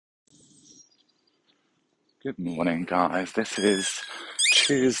Good morning, guys. This is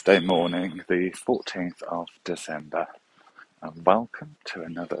Tuesday morning, the 14th of December, and welcome to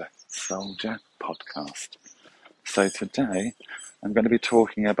another Soldier podcast. So, today I'm going to be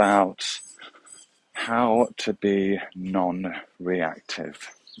talking about how to be non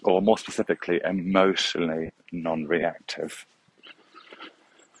reactive, or more specifically, emotionally non reactive.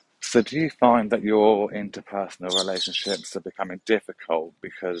 So, do you find that your interpersonal relationships are becoming difficult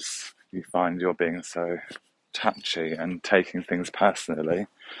because you find you're being so touchy and taking things personally?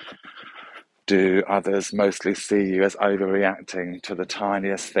 Do others mostly see you as overreacting to the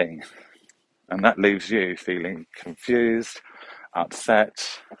tiniest thing? And that leaves you feeling confused,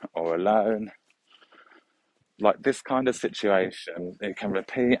 upset, or alone. Like this kind of situation, it can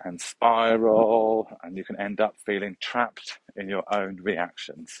repeat and spiral, and you can end up feeling trapped in your own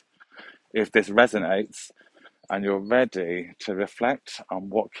reactions. If this resonates and you're ready to reflect on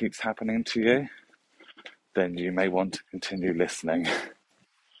what keeps happening to you, then you may want to continue listening.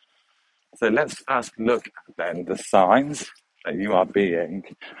 So let's first look at then the signs that you are being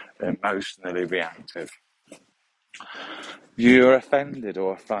emotionally reactive. You're offended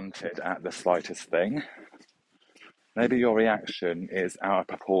or affronted at the slightest thing. Maybe your reaction is out of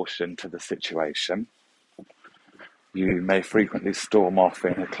proportion to the situation. You may frequently storm off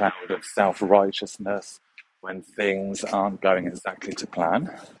in a cloud of self-righteousness when things aren't going exactly to plan.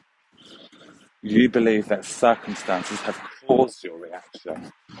 You believe that circumstances have caused your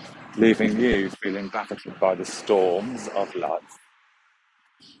reaction, leaving you feeling buffeted by the storms of life.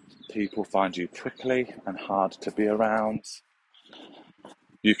 People find you prickly and hard to be around.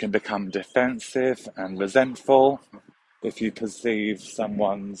 You can become defensive and resentful if you perceive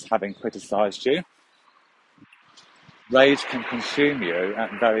someone's having criticised you. Rage can consume you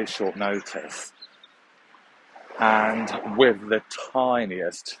at very short notice and with the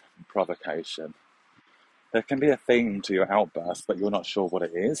tiniest provocation. There can be a theme to your outburst, but you're not sure what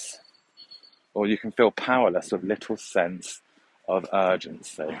it is. Or you can feel powerless with little sense of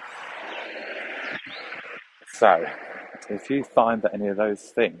urgency. So, if you find that any of those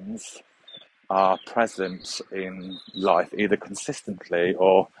things are present in life, either consistently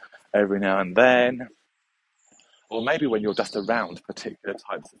or every now and then, or maybe when you're just around particular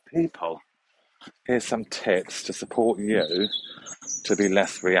types of people, here's some tips to support you to be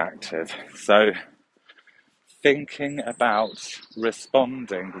less reactive. So, thinking about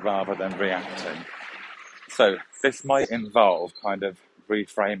responding rather than reacting. So, this might involve kind of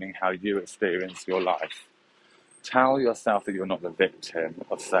reframing how you experience your life. Tell yourself that you're not the victim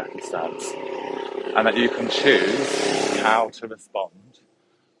of circumstance and that you can choose how to respond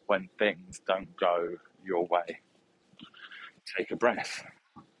when things don't go your way. Take a breath.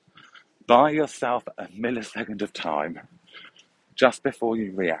 Buy yourself a millisecond of time just before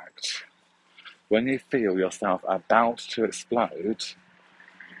you react. When you feel yourself about to explode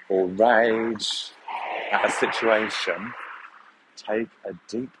or rage at a situation, take a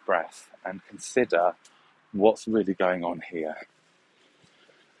deep breath and consider what's really going on here.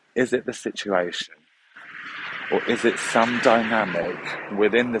 Is it the situation? Or is it some dynamic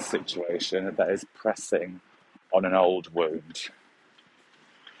within the situation that is pressing on an old wound?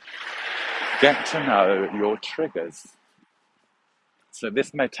 Get to know your triggers. So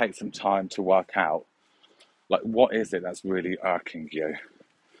this may take some time to work out, like what is it that's really irking you?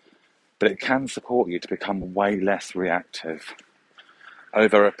 But it can support you to become way less reactive.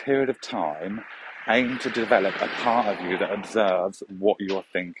 Over a period of time, aim to develop a part of you that observes what you're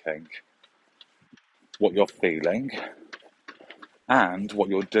thinking, what you're feeling, and what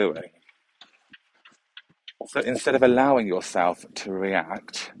you're doing. So instead of allowing yourself to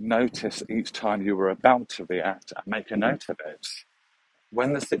react, notice each time you were about to react and make a note of it.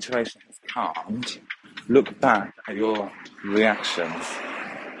 When the situation has calmed, look back at your reactions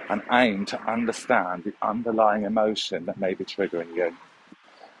and aim to understand the underlying emotion that may be triggering you.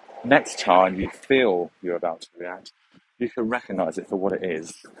 Next time you feel you're about to react, you can recognize it for what it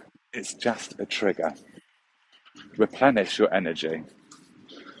is. It's just a trigger. Replenish your energy.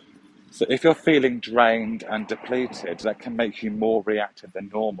 So if you're feeling drained and depleted, that can make you more reactive than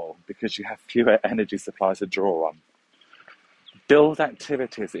normal because you have fewer energy supplies to draw on. Build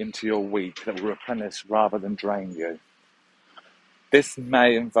activities into your week that will replenish rather than drain you. This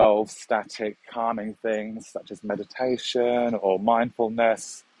may involve static, calming things such as meditation or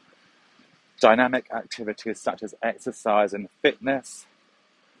mindfulness, dynamic activities such as exercise and fitness,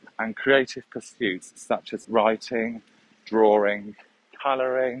 and creative pursuits such as writing, drawing,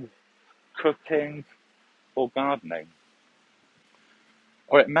 colouring, cooking, or gardening.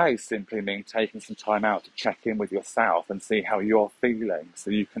 Or it may simply mean taking some time out to check in with yourself and see how you're feeling so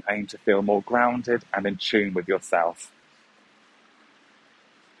you can aim to feel more grounded and in tune with yourself.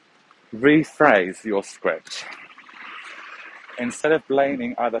 Rephrase your script. Instead of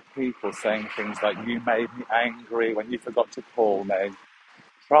blaming other people, saying things like, "You made me angry when you forgot to call me,"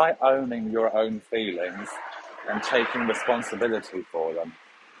 try owning your own feelings and taking responsibility for them.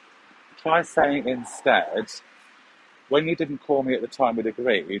 Try saying instead, "When you didn't call me at the time we'd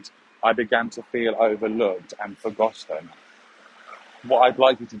agreed, I began to feel overlooked and forgotten. What I'd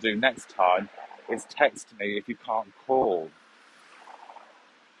like you to do next time is text me if you can't call."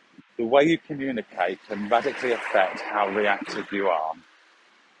 The way you communicate can radically affect how reactive you are.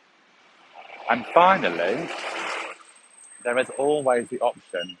 And finally, there is always the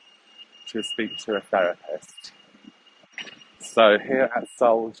option to speak to a therapist. So here at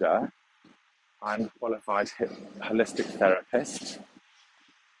Soldier, I'm a qualified holistic therapist.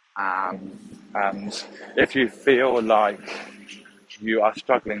 And if you feel like you are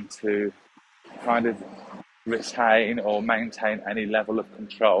struggling to kind of retain or maintain any level of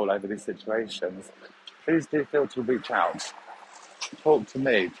control over these situations, please do feel to reach out. Talk to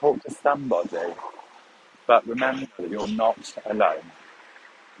me, talk to somebody, but remember that you're not alone.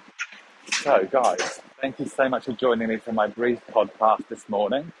 So, guys, thank you so much for joining me for my brief podcast this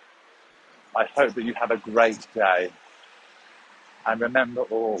morning. I hope that you have a great day. And remember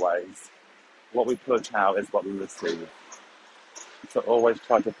always, what we put out is what we receive. So always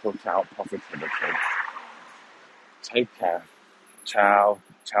try to put out positivity. Take care. Ciao,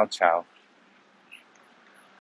 ciao, ciao.